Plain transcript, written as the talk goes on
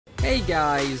Hey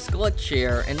guys, Glitch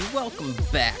here, and welcome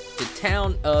back to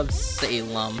Town of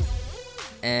Salem.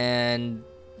 And,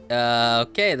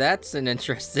 okay, that's an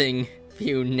interesting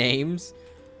few names.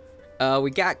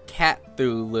 We got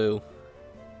Cthulhu.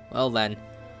 Well then,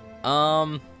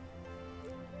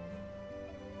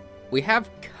 we have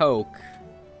Coke.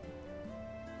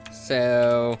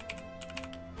 So,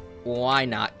 why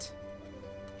not?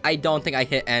 I don't think I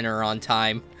hit enter on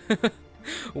time.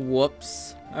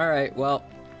 Whoops. Alright, well.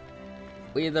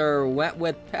 We either went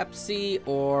with Pepsi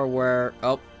or we're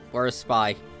a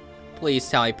spy. Please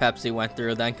tell me Pepsi went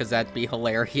through then, because that'd be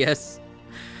hilarious.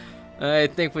 I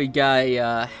think we got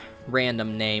a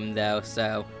random name though,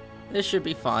 so this should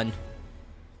be fun.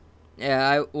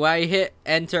 Yeah, when I hit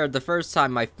enter the first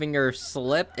time, my finger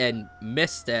slipped and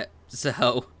missed it,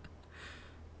 so.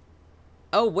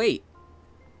 Oh, wait.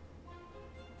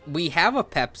 We have a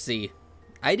Pepsi.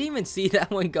 I didn't even see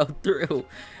that one go through.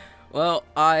 Well,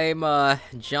 I'm,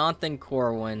 Jonathan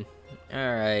Corwin.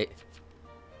 Alright.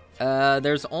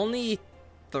 There's only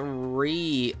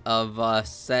 3 of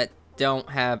us that don't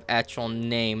have actual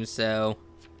names, so...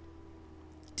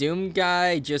 Doom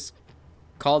Guy just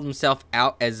called himself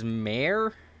out as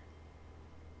mayor?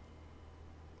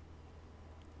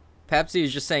 Pepsi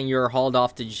is just saying you're hauled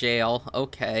off to jail.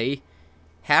 Okay.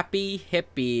 Happy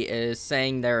Hippie is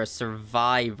saying they're a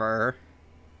survivor.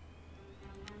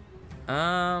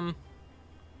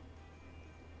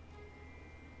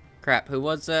 Crap, who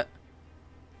was it?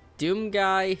 Doom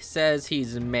Guy says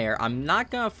he's mayor. I'm not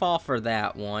gonna fall for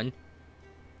that one.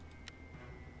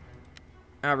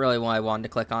 Not really what I wanted to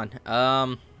click on.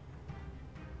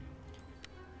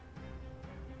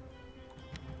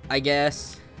 I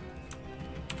guess.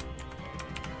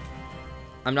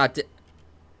 I'm not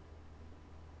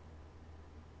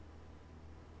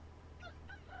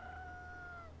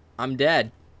I'm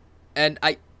dead. And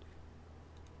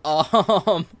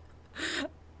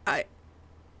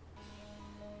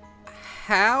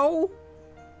how?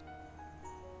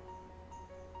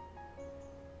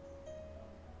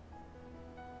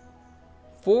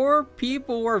 Four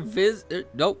people were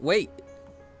no, wait.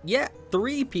 Yeah,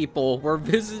 3 people were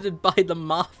visited by the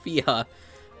mafia.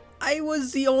 I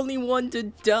was the only one to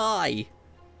die.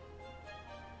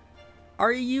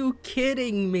 Are you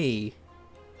kidding me?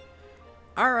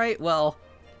 Alright, well.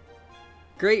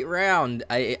 Great round,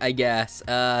 I guess.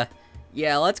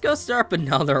 Yeah, let's go start up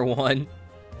another one.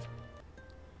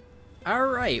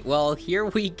 Alright, well, here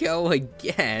we go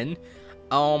again.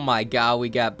 Oh my god, we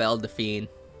got Beldephine.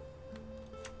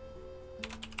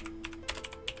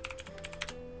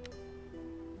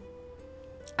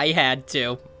 I had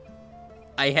to.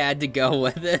 I had to go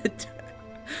with it.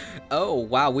 Oh,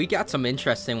 wow, we got some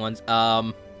interesting ones.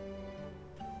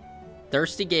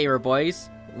 Thirsty Gamer Boys.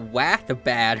 Wath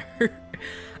Batter.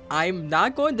 I'm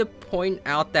not going to point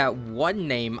out that one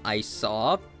name I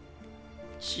saw.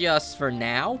 Just for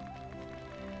now.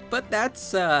 But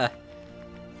that's,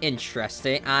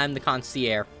 interesting. I'm the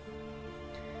concierge.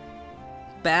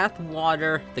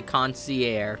 Bathwater the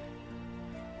concierge.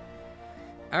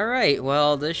 Alright,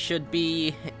 well, this should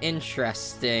be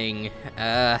interesting.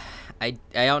 I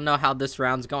don't know how this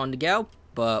round's going to go,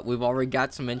 but we've already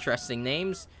got some interesting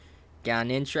names. Got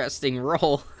an interesting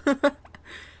role.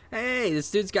 Hey, this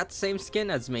dude's got the same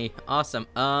skin as me. Awesome.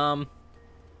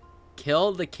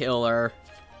 Kill the killer.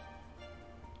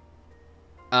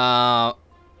 I'm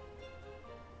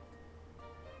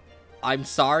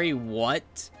sorry,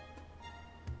 what?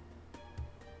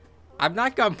 I'm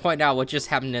not gonna point out what just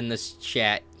happened in this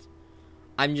chat.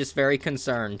 I'm just very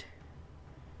concerned.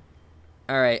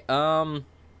 Alright,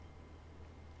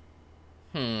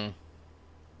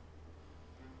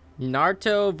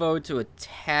 Naruto voted to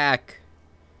attack,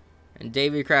 and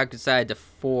Davy Crack decided to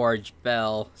forge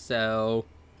Bell, so...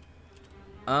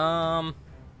 You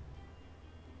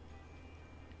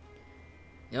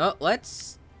know,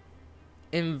 let's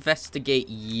investigate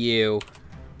you.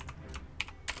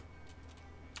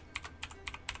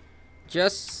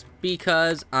 Just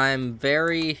because I'm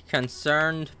very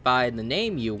concerned by the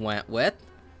name you went with.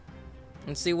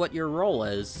 And see what your role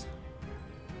is.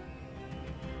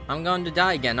 I'm going to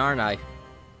die again, aren't I?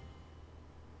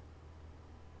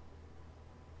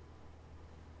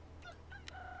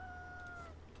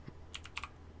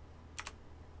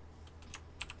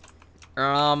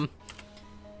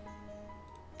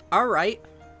 Alright.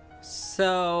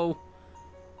 So...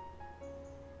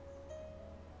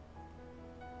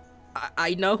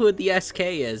 I know who the SK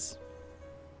is.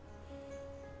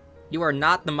 You are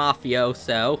not the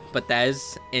mafioso, but that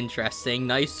is interesting.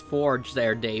 Nice forge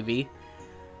there, Davey.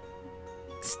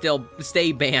 Still,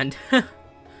 stay banned.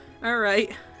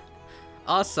 Alright.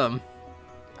 Awesome.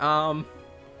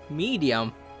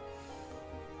 medium.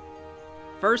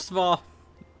 First of all,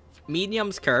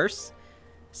 medium's curse.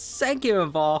 Second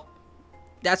of all,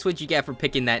 that's what you get for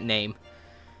picking that name.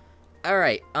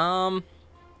 Alright,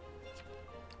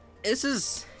 this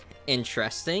is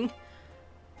interesting.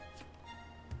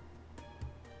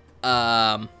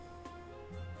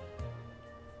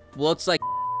 Looks like...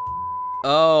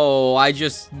 Oh, I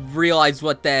just realized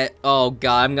what that... Oh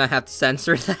god, I'm gonna have to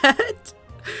censor that.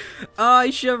 Oh, I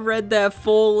should have read that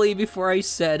fully before I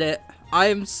said it. I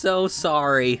am so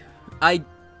sorry. I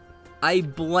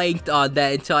blanked on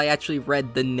that until I actually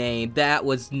read the name. That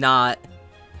was not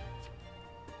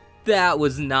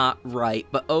right,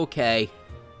 but okay.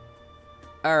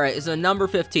 Alright, so number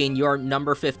 15, you're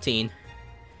number 15.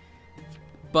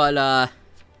 But,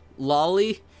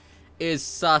 Lolly is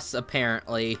sus,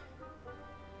 apparently.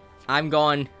 I'm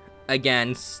going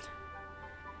against.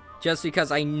 Just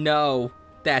because I know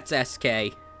that's SK.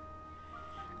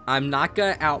 I'm not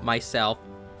gonna out myself,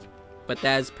 but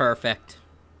that is perfect.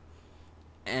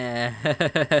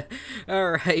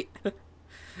 Alright.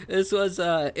 This was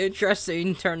an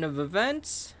interesting turn of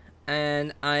events,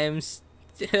 and I'm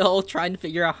still trying to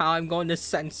figure out how I'm going to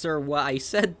censor what I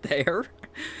said there.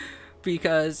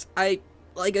 Because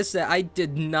like I said, I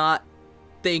did not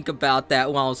think about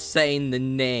that while saying the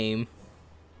name.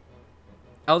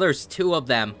 Oh, there's two of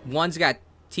them. One's got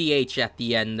TH at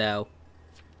the end, though.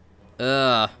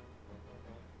 Ugh.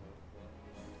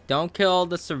 Don't kill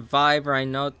the survivor, I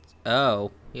know.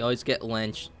 Oh, you always get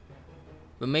lynched.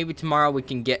 But maybe tomorrow we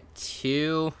can get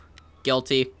two.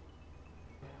 Guilty.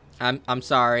 I'm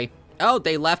sorry. Oh,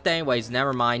 they left anyways,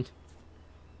 never mind.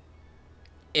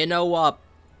 Inno up.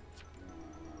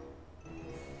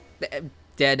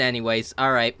 Dead anyways,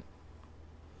 alright.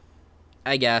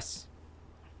 I guess.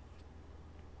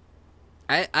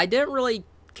 I didn't really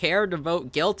care to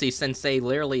vote guilty since they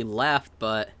literally left,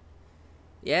 but...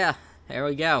 Yeah, there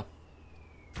we go.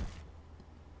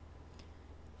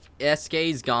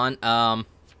 SK's gone,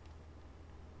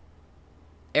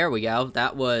 there we go,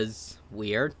 that was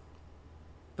weird.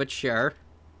 But sure.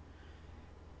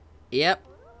 Yep.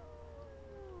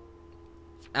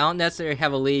 I don't necessarily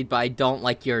have a lead, but I don't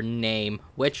like your name.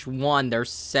 Which one?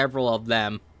 There's several of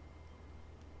them.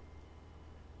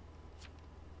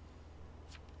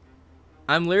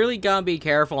 I'm literally gonna be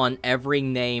careful on every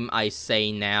name I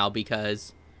say now,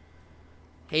 because...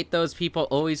 Hate those people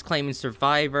always claiming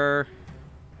survivor.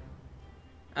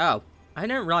 Oh, I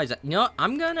didn't realize that. You know what?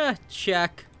 I'm gonna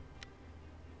check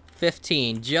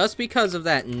 15, just because of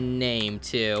that name,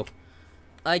 too.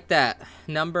 Like that.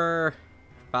 Number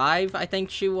 5, I think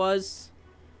she was.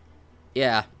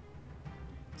 Yeah.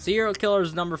 Serial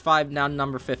killer's number 5, now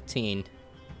number 15.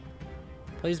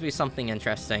 Please be something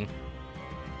interesting.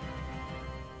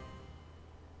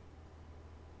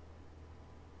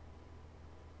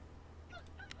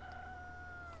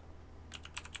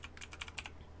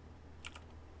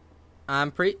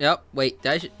 Nope, wait,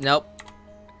 nope.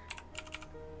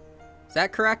 Is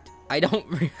that correct? I don't...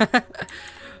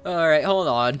 Alright, hold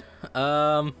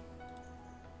on.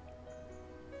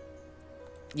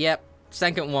 Yep,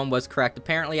 second one was correct.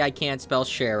 Apparently I can't spell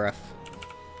sheriff.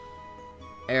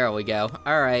 There we go.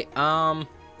 Alright,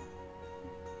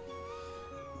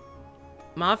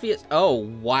 Mafia... Oh,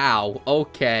 wow,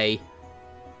 okay.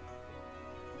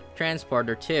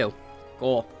 Transporter, too.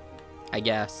 Cool. I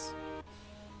guess.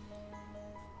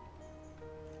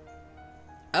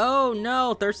 Oh,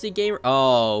 no, Thirsty Gamer...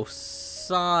 Oh,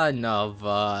 son of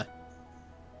a...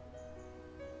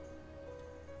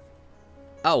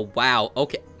 Oh, wow,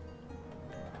 okay.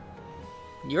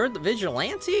 You're the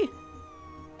vigilante?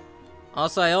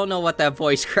 Also, I don't know what that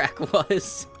voice crack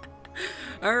was.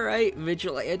 Alright,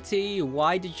 vigilante,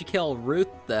 why did you kill Ruth,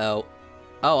 though?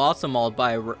 Oh, also mauled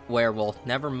by a werewolf,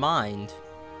 never mind.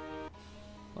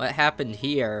 What happened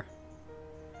here?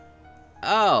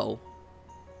 Oh.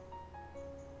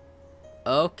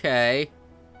 Okay.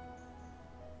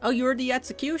 Oh, you were the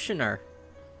executioner.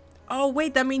 Oh,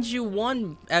 wait, that means you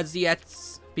won as the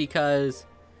because...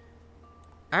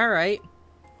 Alright.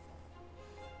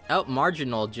 Oh,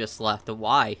 Marginal just left.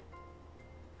 Why?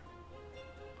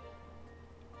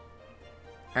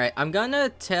 Alright, I'm gonna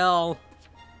tell...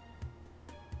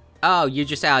 Oh, you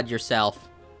just outed yourself.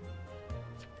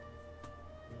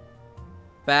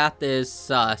 Bath is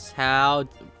sus. How...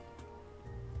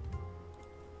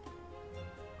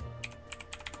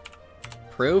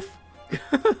 Proof?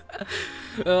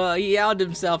 He outed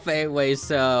himself anyway,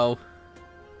 so...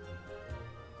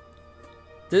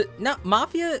 No,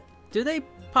 Mafia, do they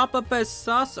pop up as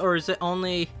sus, or is it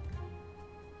only...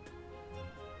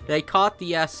 They caught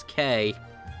the SK.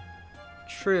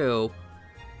 True.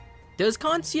 Does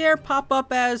concierge pop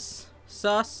up as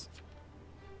sus?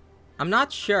 I'm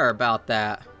not sure about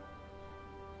that.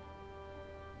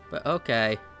 But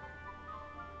okay.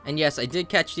 And yes, I did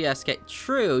catch the SK.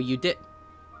 True, you did.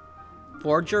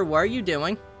 Forger, what are you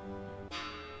doing?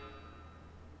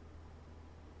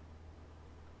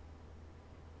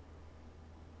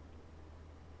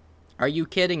 Are you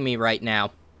kidding me right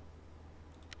now?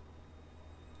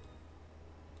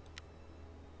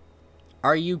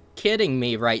 Are you kidding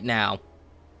me right now?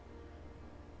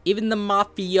 Even the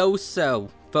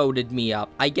mafioso voted me up.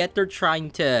 I get they're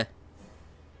trying to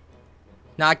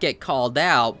not get called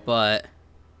out, but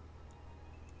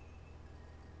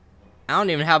I don't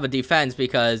even have a defense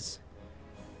because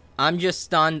I'm just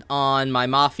stunned on my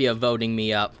mafia voting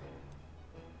me up.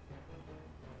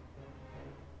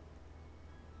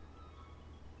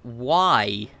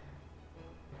 Why?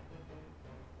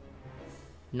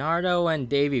 Nardo and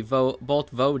Davey both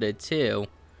voted too.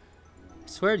 I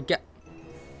swear to God.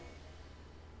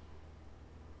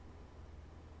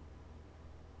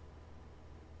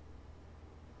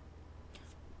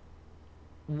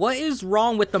 What is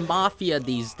wrong with the mafia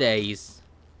these days?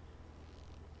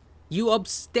 You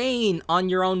abstain on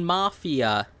your own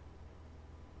mafia.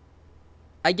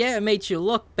 I get it made you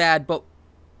look bad, but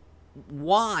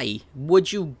why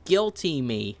would you guilty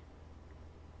me?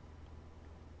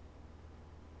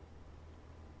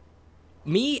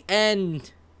 Me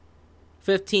and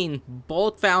 15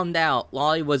 both found out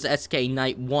Lolly was SK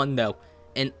Knight 1 though.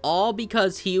 And all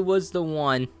because he was the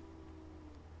one.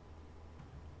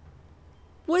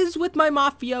 What is with my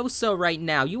mafioso right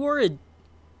now? You are a...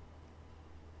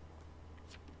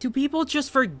 Do people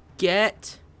just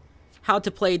forget how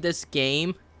to play this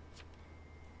game?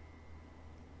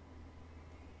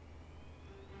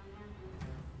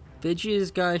 Vigi is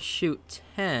gonna shoot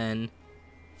 10.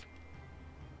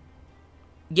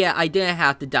 Yeah, I didn't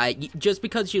have to die. Just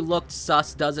because you looked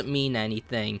sus doesn't mean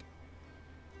anything.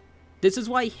 This is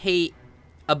why I hate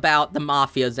about the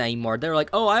mafias anymore. They're like,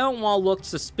 oh, I don't want to look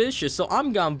suspicious, so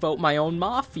I'm gonna vote my own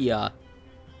mafia.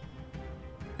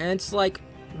 And it's like,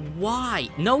 why?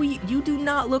 No, you do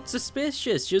not look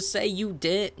suspicious. Just say you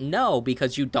didn't know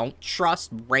because you don't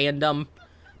trust random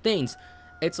things.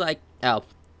 It's like, oh,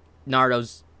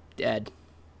 Nardo's dead.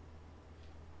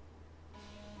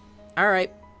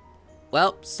 Alright.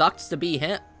 Well, sucks to be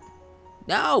him.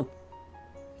 No!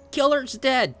 Killer's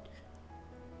dead!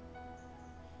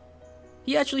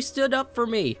 He actually stood up for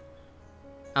me.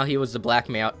 Oh, he was the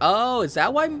blackmail. Oh, is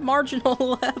that why Marginal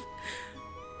left?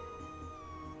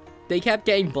 They kept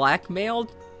getting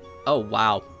blackmailed? Oh,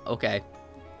 wow. Okay.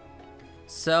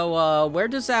 So, where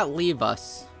does that leave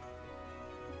us?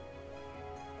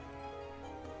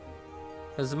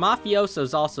 Because the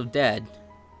mafioso's also dead.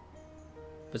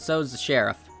 But so is the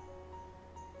sheriff.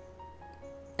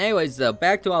 Anyways, though,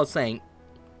 back to what I was saying.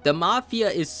 The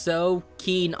mafia is so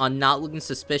keen on not looking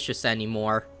suspicious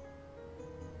anymore.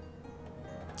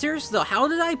 Seriously, though, how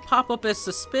did I pop up as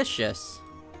suspicious?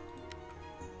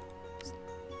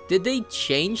 Did they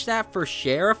change that for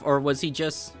sheriff, or was he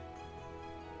just...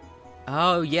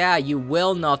 Oh, yeah, you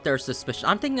will know if they're suspicious.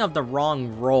 I'm thinking of the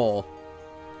wrong role.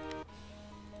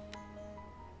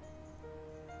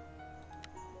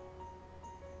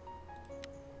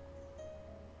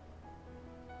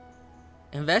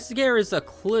 Investigator is a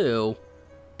clue,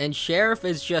 and sheriff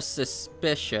is just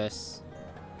suspicious.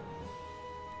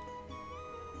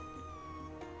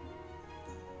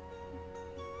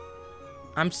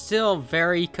 I'm still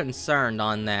very concerned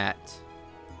on that.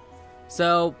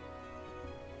 So,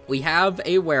 we have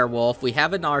a werewolf, we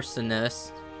have an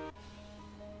arsonist.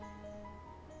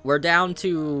 We're down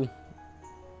to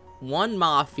one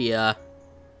mafia,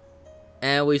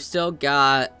 and we've still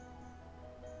got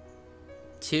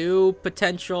 2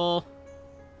 potential.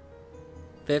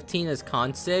 15 is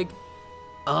consig.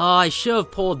 Oh, I should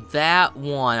have pulled that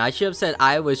one. I should have said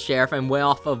I was sheriff and went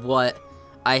off of what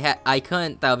I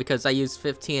couldn't though because I used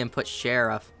 15 and put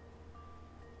sheriff.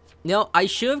 No, I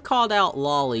should have called out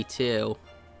Lolly too.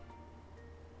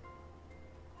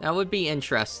 That would be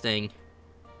interesting.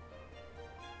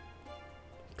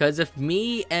 Because if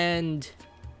me and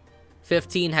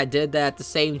 15 had did that at the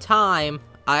same time,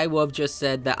 I would have just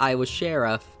said that I was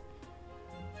sheriff.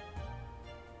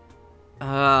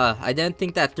 I didn't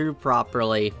think that through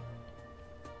properly.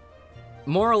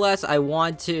 More or less, I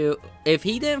want to... If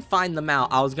he didn't find them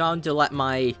out, I was going to let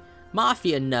my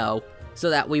mafia know so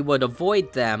that we would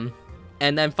avoid them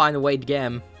and then find a way to get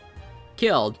him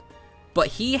killed. But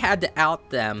he had to out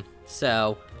them,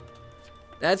 so...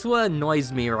 That's what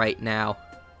annoys me right now.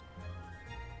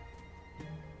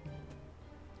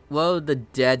 What would the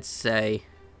dead say?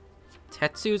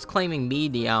 Tetsu's claiming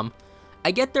medium.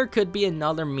 I get there could be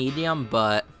another medium,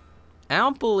 but I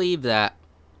don't believe that.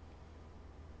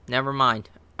 Never mind.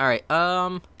 Alright,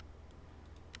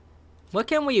 what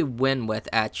can we win with,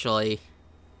 actually?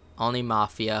 Only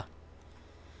Mafia.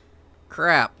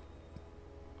 Crap.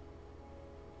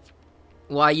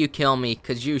 Why you kill me?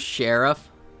 'Cause you Sheriff?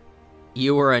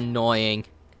 You were annoying.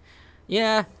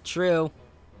 Yeah, true.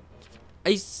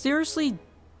 I seriously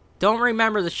don't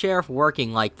remember the Sheriff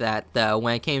working like that, though,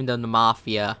 when it came to the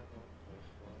Mafia.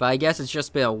 But I guess it's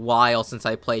just been a while since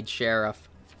I played Sheriff.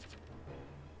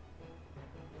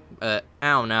 I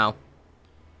don't know.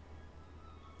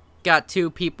 Got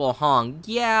 2 people hung.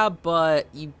 Yeah, but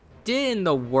you did it in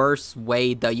the worst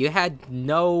way, though. You had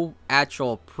no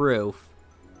actual proof.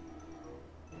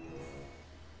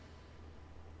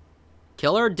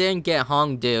 Killer didn't get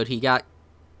hung, dude. He got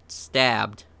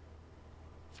stabbed.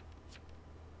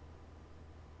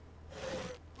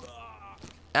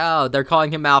 Oh, they're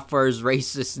calling him out for his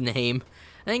racist name.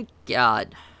 Thank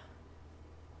God.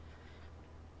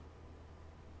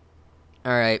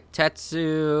 Alright,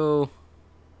 Tetsu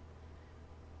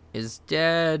is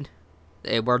dead.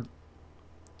 They were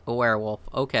a werewolf.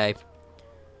 Okay.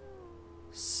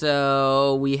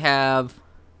 So, we have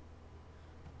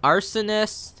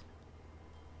Arsonist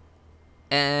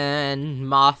and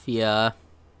Mafia.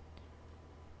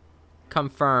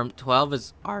 Confirmed. 12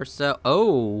 is Arso.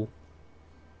 Oh!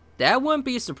 That wouldn't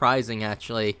be surprising,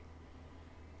 actually.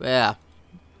 But yeah.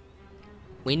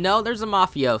 We know there's a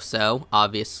Mafioso,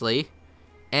 obviously.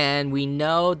 And we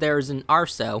know there's an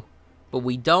Arso. But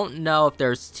we don't know if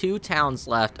there's 2 towns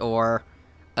left or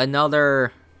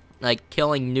another, like,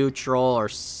 killing neutral or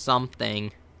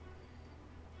something.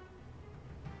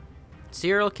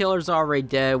 Serial killer's already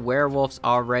dead. Werewolf's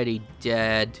already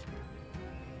dead.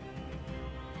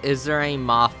 Is there any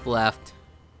moth left?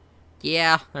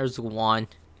 Yeah, there's 1.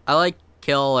 I like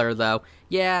killer, though.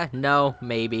 Yeah, no,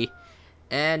 maybe.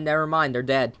 And never mind, they're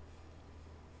dead.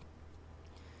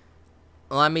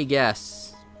 Let me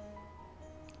guess.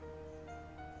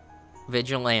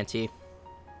 Vigilante.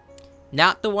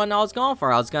 Not the one I was going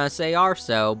for. I was gonna say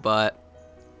Arso, but...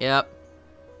 Yep.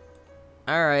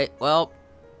 Alright, well...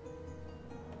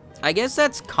 I guess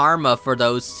that's karma for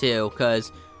those 2,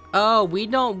 because... Oh, we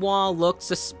don't want to look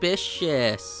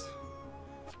suspicious.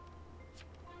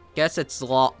 Guess it's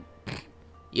law.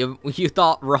 You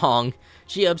thought wrong.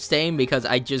 She abstained because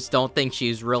I just don't think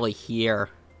she's really here.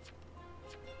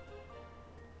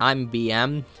 I'm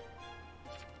BM'd.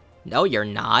 No, you're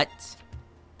not.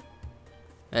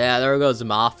 Yeah, there goes the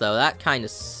moth, though. That kind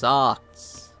of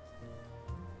sucks.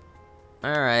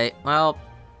 Alright, well...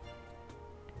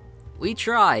 We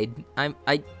tried.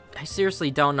 I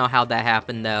seriously don't know how that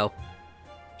happened, though.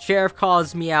 Sheriff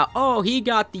calls me out. Oh, he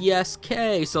got the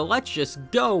SK, so let's just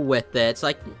go with it. It's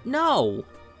like, no.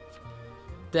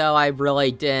 Though I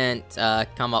really didn't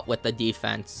come up with the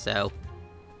defense, so...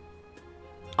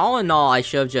 All in all, I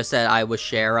should have just said I was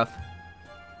Sheriff.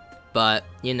 But,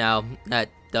 you know, that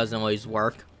doesn't always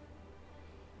work.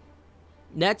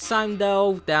 Next time,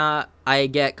 though, that I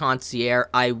get Concierge,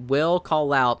 I will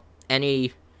call out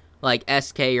any, like,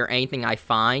 SK or anything I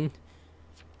find.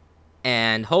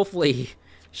 And hopefully,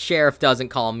 Sheriff doesn't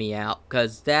call me out,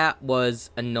 because that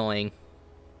was annoying.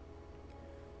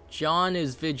 John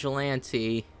is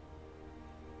Vigilante.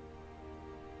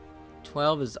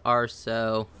 12 is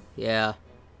Arso. Yeah.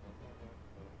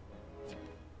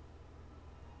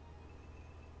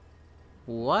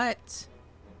 What?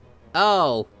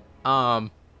 Oh,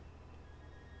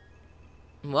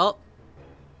 well,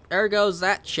 there goes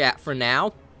that chat for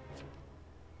now.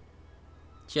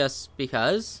 Just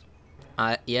because.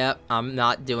 Yep, I'm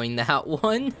not doing that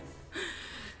one.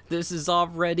 This is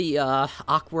already,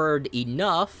 awkward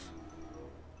enough.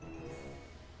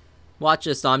 Watch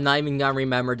this, I'm not even gonna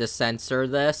remember to censor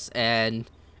this, and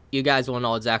you guys will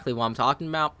know exactly what I'm talking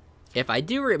about. If I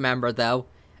do remember, though,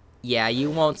 yeah, you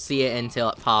won't see it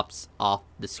until it pops off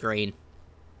the screen.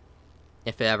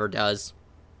 If it ever does.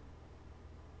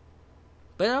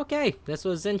 But okay, this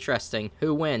was interesting.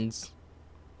 Who wins?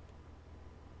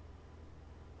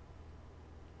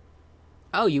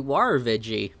 Oh, you are a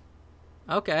Vigi.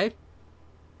 Okay.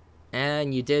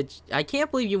 And you did... I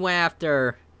can't believe you went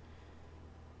after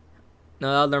the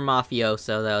other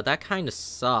Mafioso, though. That kind of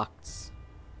sucks.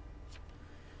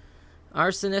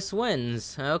 Arsonist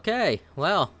wins. Okay,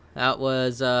 well... That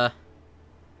was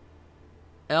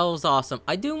awesome.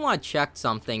 I do want to check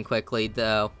something quickly,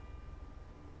 though.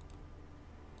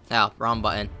 Oh, wrong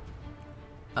button.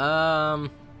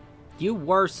 You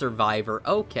were Survivor.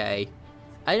 Okay.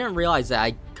 I didn't realize that.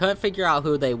 I couldn't figure out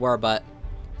who they were, but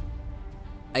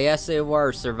I guess they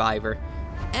were Survivor.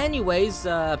 Anyways,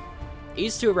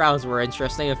 These 2 rounds were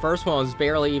interesting. The first one was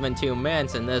barely even 2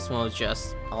 minutes, and this one was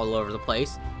just all over the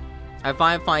place. I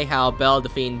find funny how Belle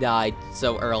Delphine died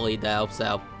so early, though,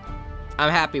 so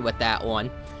I'm happy with that one.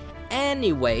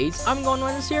 Anyways, I'm going to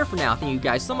end this here for now. Thank you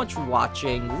guys so much for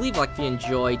watching. Leave a like if you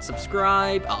enjoyed,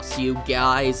 subscribe. I'll see you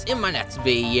guys in my next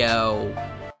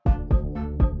video.